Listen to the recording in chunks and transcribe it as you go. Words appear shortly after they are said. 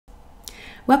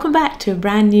Welcome back to a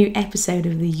brand new episode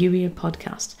of the Youier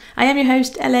podcast. I am your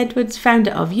host, Elle Edwards, founder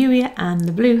of Youier and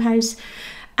the Blue House.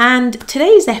 And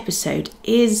today's episode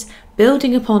is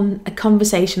building upon a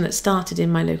conversation that started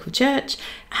in my local church,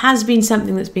 has been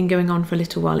something that's been going on for a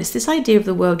little while. It's this idea of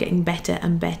the world getting better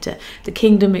and better, the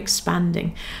kingdom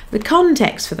expanding. The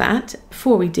context for that,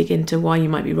 before we dig into why you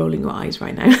might be rolling your eyes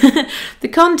right now, the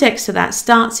context for that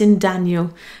starts in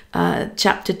Daniel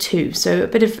chapter 2. So a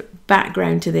bit of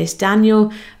background to this.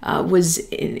 Daniel was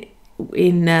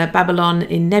in Babylon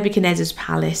in Nebuchadnezzar's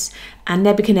palace, and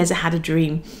Nebuchadnezzar had a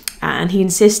dream. And he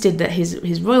insisted that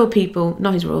his wise people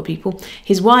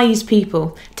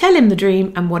tell him the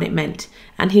dream and what it meant.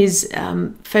 And his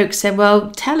folks said, well,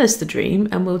 tell us the dream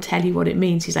and we'll tell you what it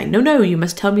means. He's like, no, you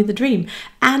must tell me the dream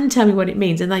and tell me what it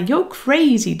means. And like, you're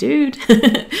crazy, dude.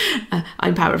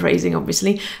 I'm paraphrasing,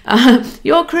 obviously.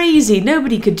 You're crazy.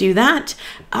 Nobody could do that.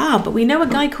 But we know a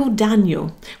guy called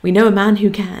Daniel. We know a man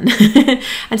who can.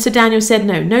 And so Daniel said,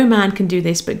 no man can do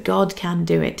this, but God can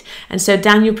do it. And so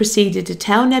Daniel proceeded to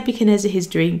tell Nebuchadnezzar his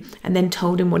dream and then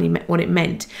told him what it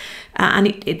meant. And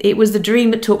it was the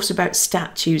dream that talks about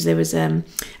statues. There was a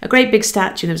great big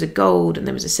statue, and there was a gold, and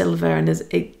there was a silver, and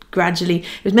it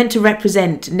was meant to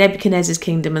represent Nebuchadnezzar's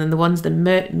kingdom, and then the ones, the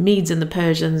Medes and the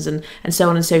Persians, and so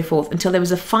on and so forth, until there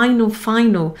was a final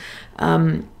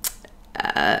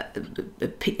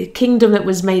kingdom that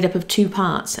was made up of two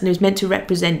parts, and it was meant to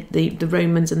represent the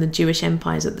Romans and the Jewish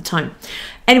empires at the time.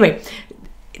 Anyway,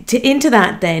 into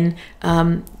that then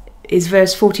is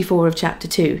verse 44 of chapter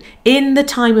 2. In the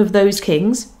time of those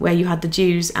kings, where you had the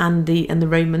Jews and the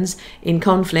Romans in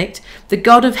conflict, the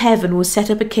God of heaven will set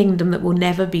up a kingdom that will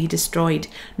never be destroyed,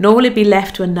 nor will it be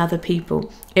left to another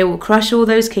people. It will crush all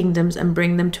those kingdoms and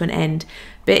bring them to an end,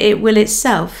 but it will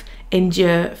itself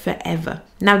endure forever.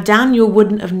 Now Daniel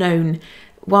wouldn't have known.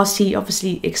 Whilst he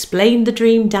obviously explained the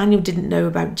dream, Daniel didn't know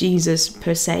about Jesus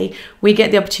per se. We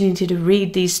get the opportunity to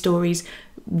read these stories,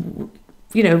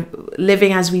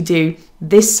 living as we do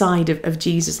this side of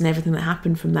Jesus and everything that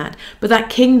happened from that. But that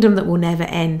kingdom that will never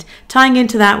end. Tying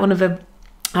into that, one of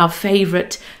our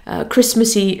favourite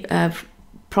Christmassy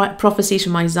prophecies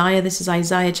from Isaiah. This is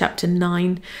Isaiah chapter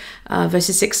 9,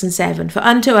 verses 6 and 7. For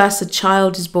unto us a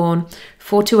child is born,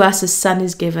 for to us a son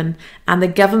is given, and the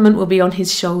government will be on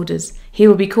his shoulders. He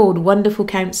will be called Wonderful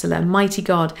Counselor, Mighty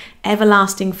God,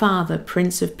 Everlasting Father,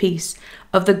 Prince of Peace.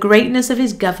 Of the greatness of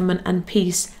his government and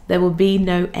peace there will be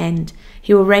no end.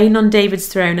 He will reign on David's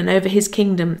throne and over his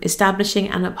kingdom, establishing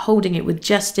and upholding it with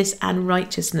justice and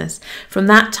righteousness. From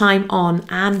that time on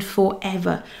and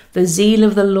forever, the zeal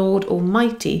of the Lord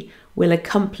Almighty will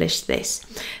accomplish this.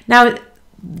 Now,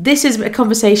 this is a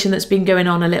conversation that's been going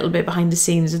on a little bit behind the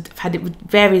scenes. I've had it with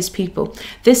various people.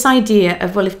 This idea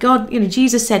of, well, if God,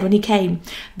 Jesus said when he came,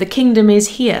 the kingdom is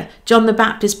here. John the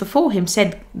Baptist before him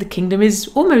said the kingdom is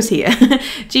almost here.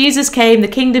 Jesus came, the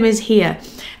kingdom is here.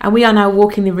 And we are now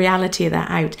walking the reality of that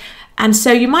out. And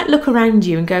so you might look around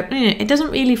you and go, it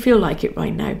doesn't really feel like it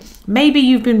right now. Maybe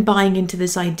you've been buying into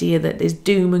this idea that there's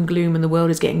doom and gloom and the world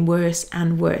is getting worse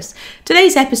and worse.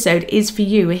 Today's episode is for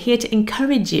you. We're here to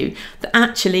encourage you that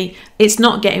actually it's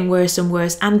not getting worse and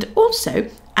worse. And also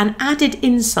an added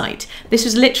insight. This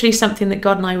was literally something that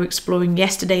God and I were exploring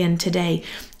yesterday and today,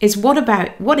 is what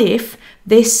if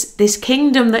this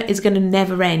kingdom that is going to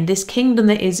never end, this kingdom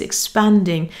that is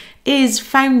expanding, is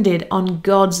founded on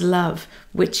God's love,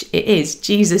 which it is.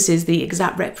 Jesus is the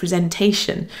exact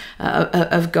representation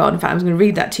of God. In fact, I was going to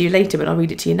read that to you later, but I'll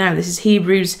read it to you now. This is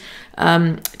Hebrews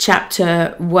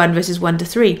chapter 1, verses 1 to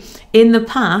 3. In the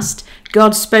past,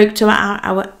 God spoke to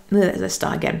let's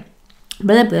start again.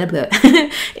 Blah, blah, blah.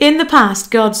 In the past,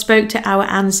 God spoke to our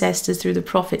ancestors through the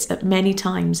prophets at many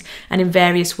times and in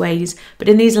various ways. But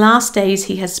in these last days,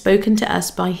 he has spoken to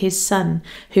us by his Son,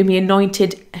 who he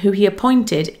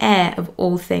appointed heir of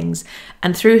all things,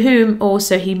 and through whom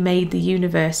also he made the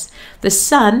universe. The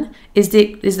Son is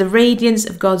the radiance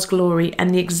of God's glory and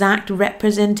the exact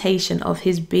representation of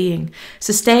his being,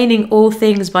 sustaining all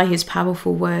things by his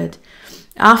powerful word.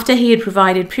 After he had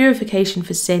provided purification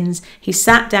for sins, he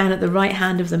sat down at the right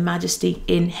hand of the Majesty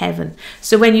in heaven.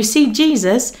 So when you see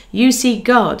Jesus, you see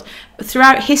God.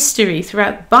 Throughout history,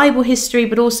 throughout Bible history,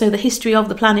 but also the history of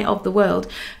the planet, of the world,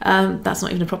 that's not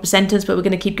even a proper sentence, but we're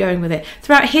going to keep going with it.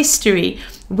 Throughout history,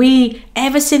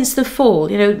 ever since the fall,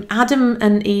 Adam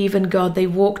and Eve and God, they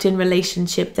walked in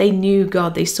relationship. They knew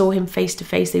God. They saw him face to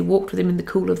face. They walked with him in the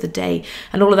cool of the day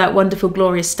and all of that wonderful,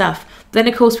 glorious stuff. Then,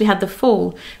 of course, we had the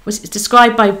fall, which is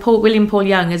described by William Paul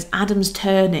Young as Adam's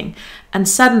turning. And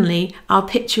suddenly, our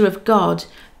picture of God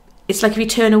it's like if you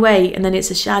turn away and then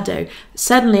it's a shadow,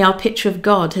 suddenly our picture of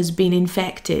God has been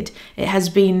infected. It has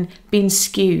been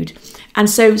skewed. And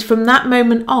so from that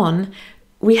moment on,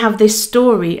 we have this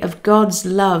story of God's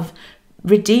love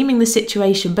redeeming the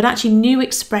situation, but actually new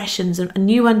expressions and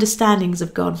new understandings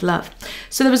of God's love.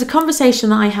 So there was a conversation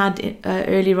that I had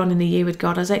earlier on in the year with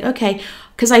God. I was like, okay,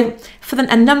 because for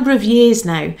a number of years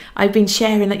now, I've been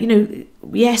sharing that,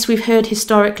 yes, we've heard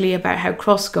historically about how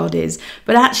cross God is,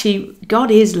 but actually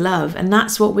God is love, and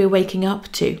that's what we're waking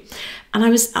up to. And I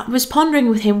was pondering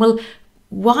with him, well,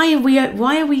 why are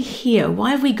we here? Why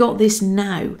have we got this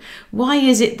now? Why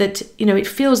is it that, it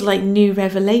feels like new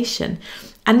revelation?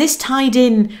 And this tied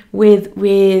in with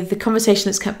the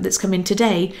conversation that's come in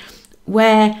today,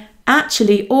 where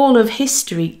actually all of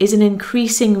history is an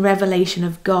increasing revelation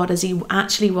of God as he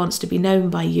actually wants to be known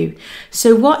by you.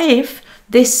 So what if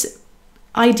this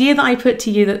idea that I put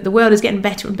to you that the world is getting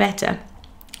better and better,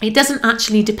 it doesn't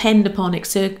actually depend upon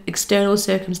external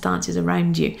circumstances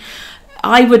around you?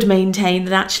 I would maintain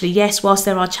that actually, yes, whilst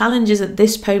there are challenges at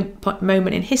this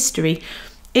moment in history,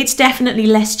 it's definitely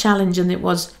less challenging than it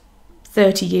was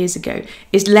 30 years ago.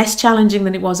 It's less challenging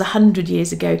than it was 100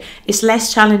 years ago. It's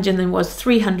less challenging than it was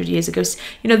 300 years ago.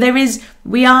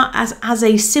 We are, as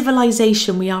a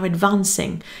civilization, we are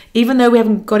advancing. Even though we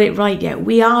haven't got it right yet,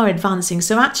 we are advancing.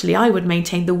 So actually, I would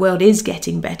maintain the world is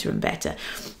getting better and better.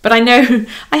 But I know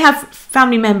I have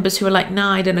family members who are like,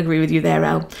 nah, I don't agree with you there,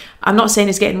 Elle. I'm not saying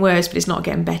it's getting worse, but it's not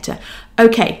getting better.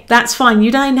 Okay, that's fine. You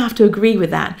don't have to agree with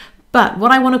that. But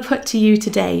what I want to put to you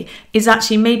today is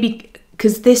actually maybe,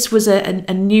 because this was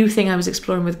a new thing I was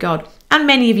exploring with God. And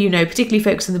many of you know, particularly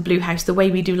folks in the Blue House, the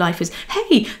way we do life is,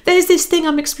 hey, there's this thing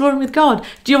I'm exploring with God.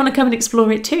 Do you want to come and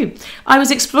explore it too? I was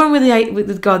exploring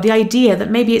with God the idea that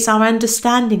maybe it's our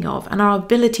understanding of and our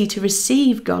ability to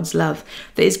receive God's love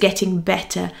that is getting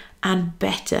better and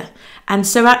better. And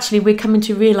so actually we're coming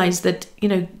to realize that,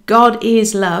 God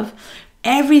is love.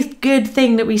 Every good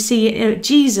thing that we see,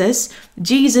 Jesus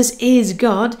is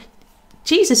God.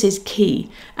 Jesus is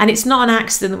key, and it's not an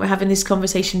accident that we're having this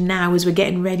conversation now as we're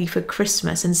getting ready for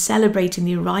Christmas and celebrating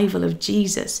the arrival of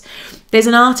Jesus. There's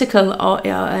an article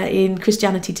in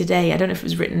Christianity Today, I don't know if it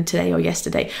was written today or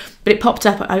yesterday, but it popped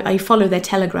up. I follow their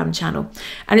Telegram channel,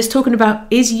 and it's talking about,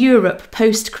 is Europe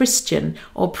post-Christian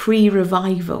or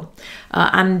pre-revival?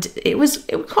 And it was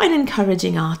quite an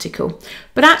encouraging article.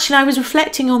 But actually I was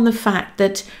reflecting on the fact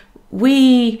that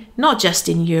we, not just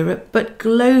in Europe, but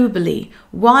globally,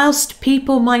 whilst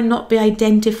people might not be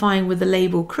identifying with the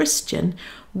label Christian,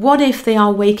 what if they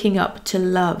are waking up to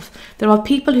love? There are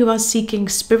people who are seeking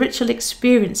spiritual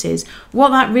experiences.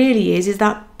 What that really is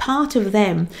that part of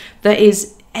them that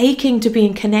is aching to be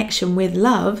in connection with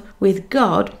love, with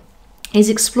God, is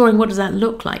exploring what does that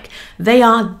look like. They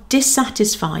are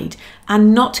dissatisfied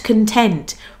and not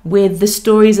content with the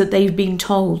stories that they've been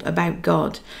told about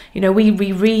God.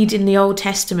 We read in the Old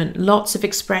Testament lots of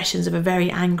expressions of a very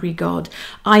angry God.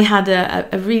 I had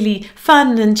a really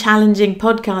fun and challenging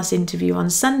podcast interview on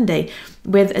Sunday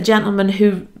with a gentleman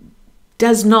who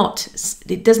does not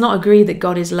agree that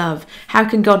God is love. How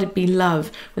can God be love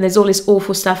when there's all this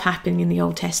awful stuff happening in the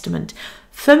Old Testament?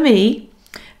 For me,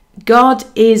 God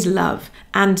is love.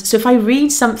 And so if I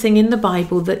read something in the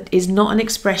Bible that is not an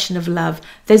expression of love,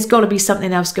 there's got to be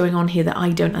something else going on here that I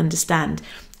don't understand.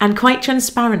 And quite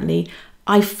transparently,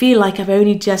 I feel like I've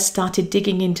only just started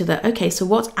digging into so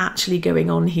what's actually going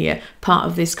on here, part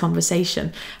of this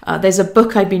conversation. There's a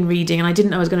book I've been reading, and I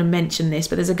didn't know I was going to mention this,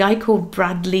 but there's a guy called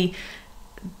Bradley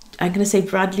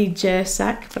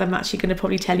Jersak, but I'm actually going to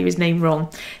probably tell you his name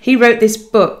wrong. He wrote this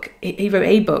book. He wrote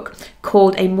a book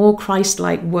called A More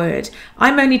Christ-Like Word.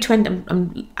 I'm only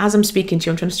 20. As I'm speaking to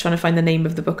you, I'm just trying to find the name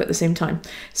of the book at the same time.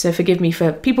 So forgive me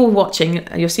for people watching.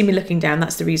 You'll see me looking down.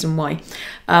 That's the reason why,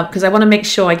 because I want to make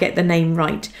sure I get the name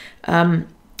right.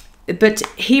 But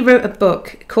he wrote a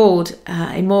book called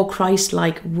A More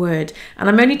Christ-Like Word, and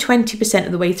I'm only 20%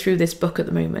 of the way through this book at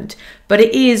the moment. But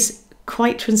it is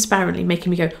quite transparently making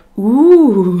me go,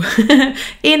 ooh,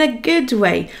 in a good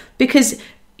way, because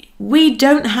we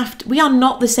are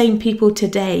not the same people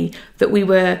today that we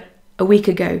were a week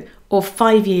ago or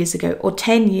 5 years ago or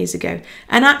 10 years ago.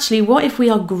 And actually, what if we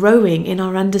are growing in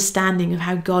our understanding of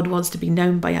how God wants to be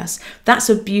known by us? That's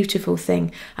a beautiful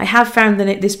thing. I have found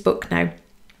this book now.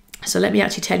 So let me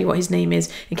actually tell you what his name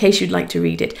is in case you'd like to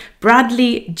read it.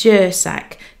 Bradley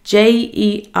Jersak,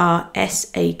 Jersak.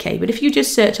 But if you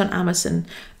just search on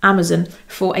Amazon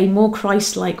for A More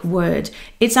Christ-Like Word,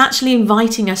 it's actually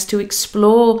inviting us to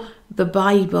explore the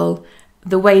Bible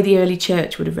the way the early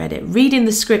church would have read it, reading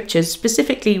the scriptures,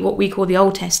 specifically what we call the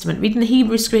Old Testament, reading the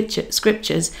Hebrew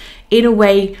scriptures in a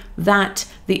way that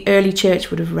the early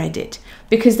church would have read it.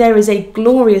 Because there is a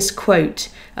glorious quote,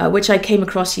 which I came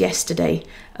across yesterday,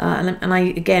 and I,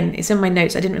 again, it's in my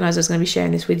notes. I didn't realize I was going to be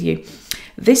sharing this with you.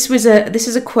 This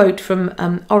is a quote from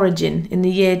Origen in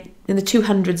the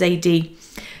 200s AD.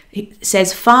 It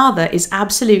says, "Father is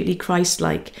absolutely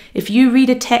Christ-like. If you read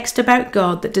a text about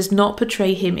God that does not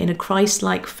portray him in a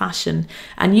Christ-like fashion,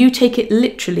 and you take it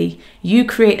literally, you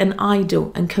create an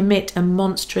idol and commit a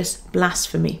monstrous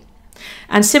blasphemy."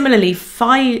 And similarly,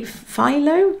 Philo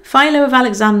of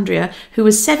Alexandria, who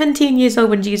was 17 years old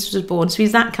when Jesus was born, so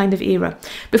he's that kind of era.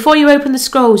 "Before you open the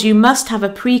scrolls, you must have a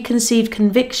preconceived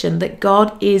conviction that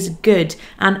God is good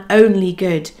and only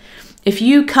good. If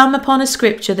you come upon a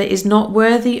scripture that is not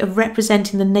worthy of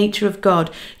representing the nature of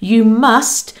God, you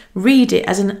must read it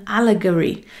as an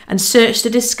allegory and search to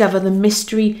discover the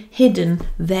mystery hidden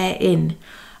therein."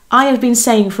 I have been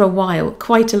saying for a while,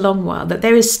 quite a long while, that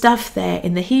there is stuff there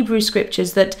in the Hebrew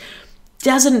scriptures that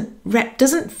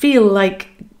doesn't feel like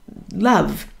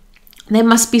love. There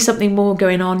must be something more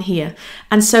going on here.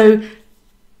 And so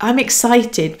I'm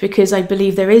excited because I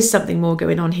believe there is something more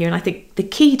going on here. And I think the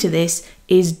key to this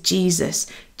is Jesus.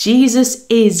 Jesus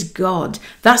is God.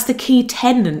 That's the key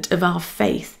tenet of our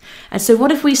faith. And so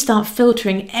what if we start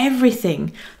filtering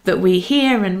everything that we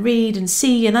hear and read and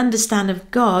see and understand of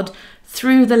God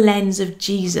through the lens of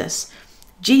Jesus?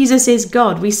 Jesus is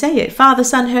God. We say it. Father,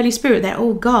 Son, Holy Spirit, they're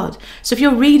all God. So if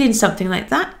you're reading something like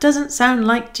that, doesn't sound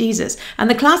like Jesus. And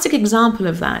the classic example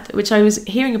of that, which I was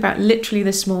hearing about literally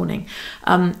this morning,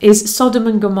 is Sodom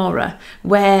and Gomorrah,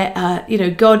 where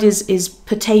God is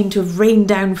pertained to have rained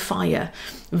down fire,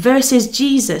 versus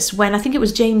Jesus, when I think it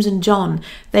was James and John,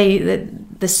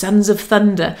 the sons of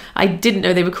thunder. I didn't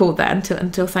know they were called that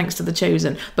until thanks to The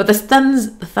Chosen. But the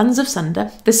sons of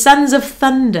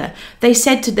thunder. They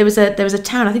said there was a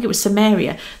town, I think it was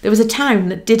Samaria. There was a town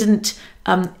that didn't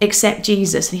accept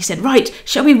Jesus, and he said, "Right,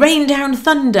 shall we rain down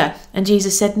thunder?" And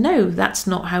Jesus said, "No, that's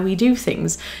not how we do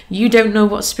things. You don't know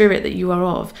what spirit that you are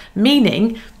of."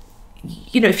 Meaning,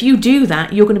 if you do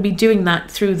that, you're going to be doing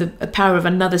that through the power of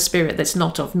another spirit that's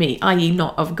not of me, i.e.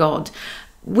 not of God,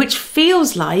 which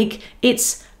feels like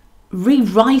it's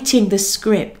rewriting the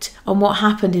script on what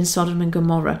happened in Sodom and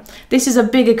Gomorrah. This is a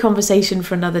bigger conversation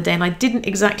for another day, and I didn't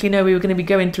exactly know we were going to be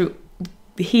going through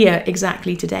here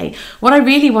exactly today. What I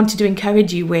really wanted to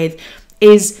encourage you with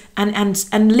is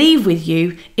and leave with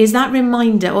you is that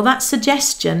reminder or that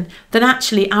suggestion that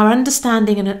actually our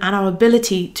understanding and our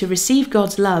ability to receive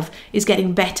God's love is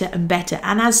getting better and better,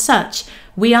 and as such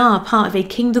we are part of a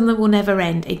kingdom that will never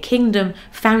end, a kingdom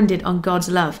founded on God's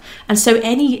love. And so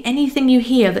anything you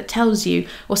hear that tells you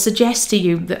or suggests to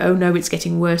you that, oh no, it's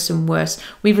getting worse and worse,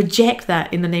 we reject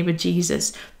that in the name of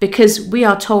Jesus, because we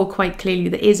are told quite clearly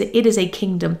that it is a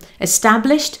kingdom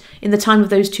established in the time of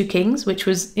those two kings, which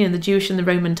was the Jewish and the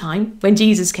Roman time when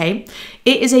Jesus came.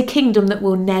 It is a kingdom that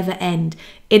will never end.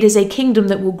 It is a kingdom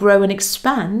that will grow and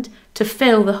expand to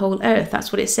fill the whole earth.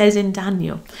 That's what it says in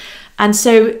Daniel. And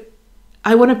so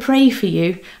I want to pray for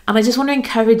you, and I just want to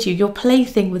encourage you. Your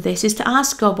plaything with this is to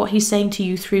ask God what he's saying to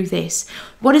you through this.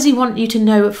 What does he want you to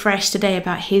know afresh today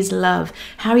about his love?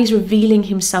 How he's revealing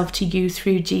himself to you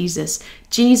through Jesus.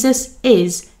 Jesus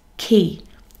is key.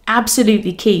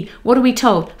 Absolutely key. What are we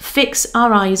told? Fix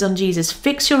our eyes on Jesus.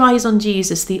 Fix your eyes on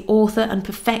Jesus, the author and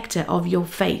perfecter of your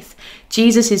faith.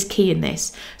 Jesus is key in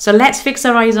this. So let's fix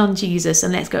our eyes on Jesus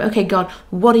and let's go, okay, God,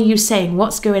 what are you saying?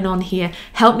 What's going on here?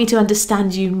 Help me to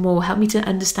understand you more. Help me to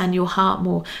understand your heart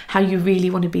more, how you really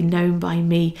want to be known by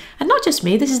me. And not just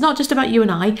me. This is not just about you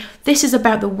and I. This is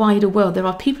about the wider world. There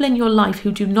are people in your life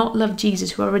who do not love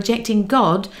Jesus, who are rejecting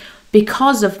God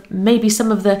because of maybe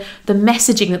some of the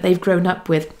messaging that they've grown up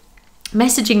with.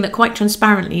 Messaging that quite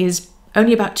transparently is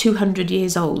only about 200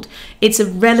 years old. It's a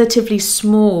relatively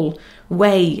small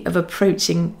way of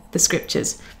approaching the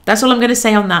scriptures. That's all I'm going to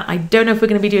say on that. I don't know if we're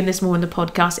going to be doing this more in the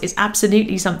podcast. It's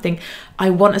absolutely something I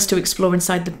want us to explore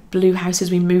inside the Blue House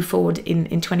as we move forward in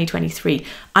 2023.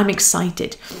 I'm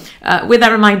excited. With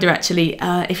that reminder, actually,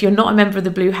 if you're not a member of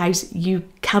the Blue House, you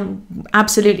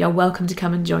absolutely are welcome to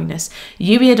come and join us.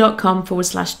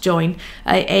 Youier.com/join.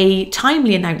 A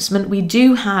timely announcement. We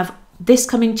do have this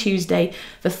coming Tuesday,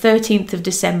 the 13th of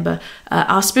December,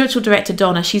 our spiritual director,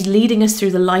 Donna, she's leading us through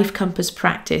the Life Compass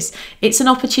practice. It's an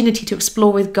opportunity to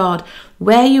explore with God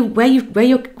where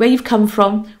you've come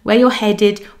from, where you're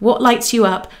headed, what lights you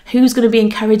up, who's going to be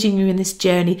encouraging you in this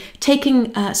journey,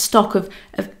 taking stock of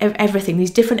everything,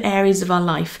 these different areas of our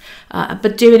life,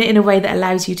 but doing it in a way that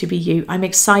allows you to be you. I'm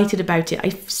excited about it. I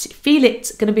feel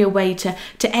it's going to be a way to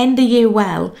end the year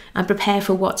well and prepare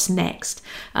for what's next.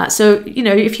 So,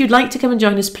 if you'd like to come and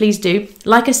join us, please do.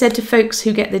 Like I said to folks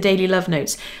who get the daily love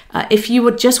notes, if you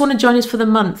would just want to join us for the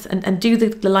month and do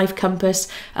the Life Compass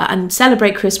and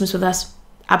celebrate Christmas with us,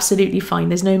 absolutely fine.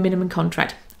 There's no minimum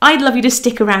contract. I'd love you to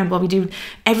stick around while we do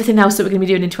everything else that we're going to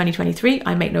be doing in 2023.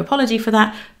 I make no apology for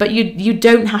that, but you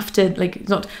don't have to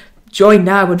not join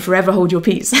now and forever hold your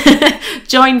peace.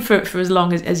 Join for as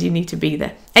long as you need to be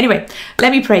there. Anyway,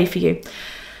 let me pray for you.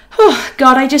 Oh,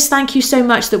 God, I just thank you so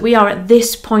much that we are at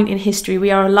this point in history.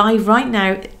 We are alive right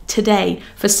now, today,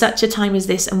 for such a time as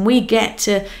this, and we get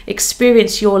to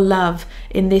experience your love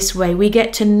in this way. We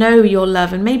get to know your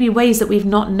love in maybe ways that we've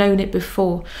not known it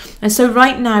before. And so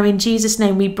right now, in Jesus'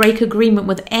 name, we break agreement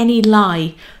with any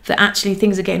lie that actually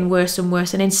things are getting worse and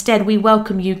worse, and instead we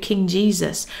welcome you, King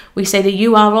Jesus. We say that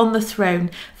you are on the throne,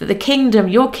 that the kingdom,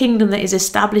 your kingdom that is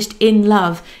established in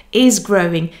love, is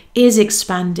growing, is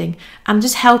expanding, and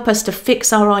just help us to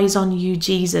fix our eyes on you,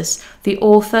 Jesus, the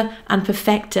author and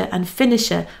perfecter and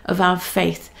finisher of our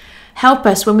faith. Help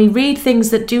us when we read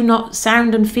things that do not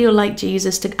sound and feel like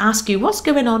Jesus to ask you, what's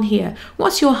going on here?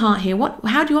 What's your heart here?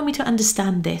 How do you want me to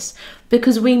understand this?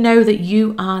 Because we know that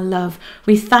you are love.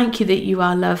 We thank you that you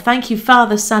are love. Thank you,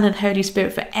 Father, Son, and Holy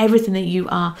Spirit, for everything that you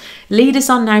are. Lead us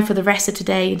on now for the rest of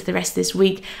today, into the rest of this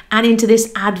week, and into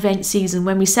this Advent season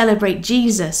when we celebrate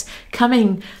Jesus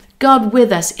coming, God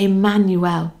with us,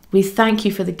 Emmanuel. We thank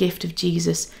you for the gift of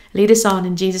Jesus. Lead us on.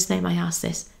 In Jesus' name I ask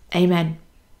this. Amen.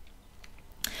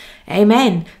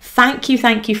 Amen. Thank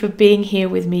you for being here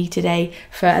with me today,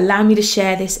 for allowing me to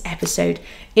share this episode.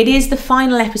 It is the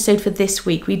final episode for this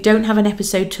week. We don't have an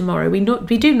episode tomorrow. We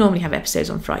do normally have episodes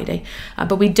on Friday,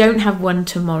 but we don't have one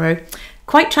tomorrow.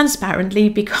 Quite transparently,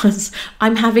 because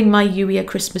I'm having my Youier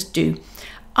Christmas do.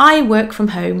 I work from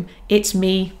home. It's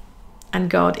me and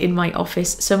God in my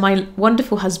office. So my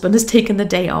wonderful husband has taken the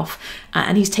day off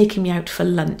and he's taking me out for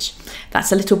lunch.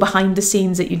 That's a little behind the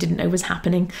scenes that you didn't know was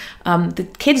happening. The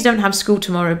kids don't have school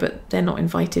tomorrow, but they're not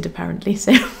invited apparently.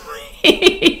 So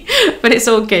but it's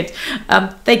all good.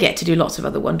 They get to do lots of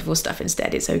other wonderful stuff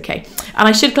instead. It's okay. And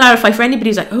I should clarify for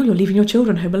anybody who's like, oh, you're leaving your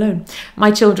children home alone.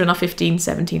 My children are 15,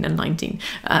 17 and 19.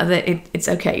 It's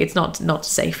okay. It's not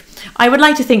safe. I would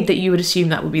like to think that you would assume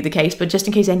that would be the case, but just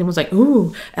in case anyone's like,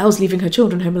 oh, Elle's leaving her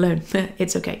children home alone.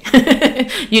 It's okay.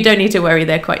 You don't need to worry.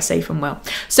 They're quite safe and well.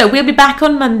 So we'll be back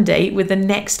on Monday with the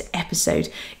next episode.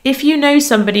 If you know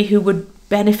somebody who would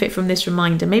benefit from this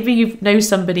reminder, maybe you know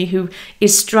somebody who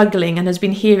is struggling and has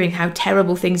been hearing how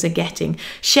terrible things are getting,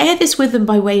 share this with them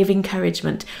by way of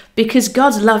encouragement, because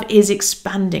God's love is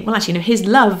expanding. Well, actually, no, his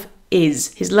love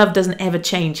doesn't ever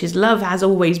change. His love has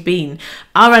always been.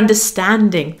 Our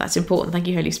understanding, that's important, thank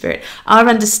you, Holy Spirit, our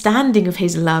understanding of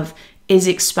his love is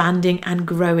expanding and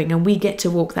growing, and we get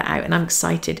to walk that out, and I'm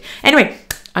excited. Anyway,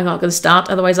 I'm not going to start,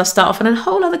 otherwise I'll start off on a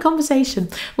whole other conversation.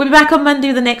 We'll be back on Monday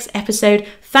with the next episode.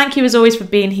 Thank you as always for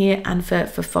being here and for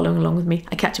following along with me.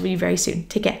 I'll catch up with you very soon.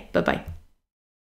 Take care. Bye-bye.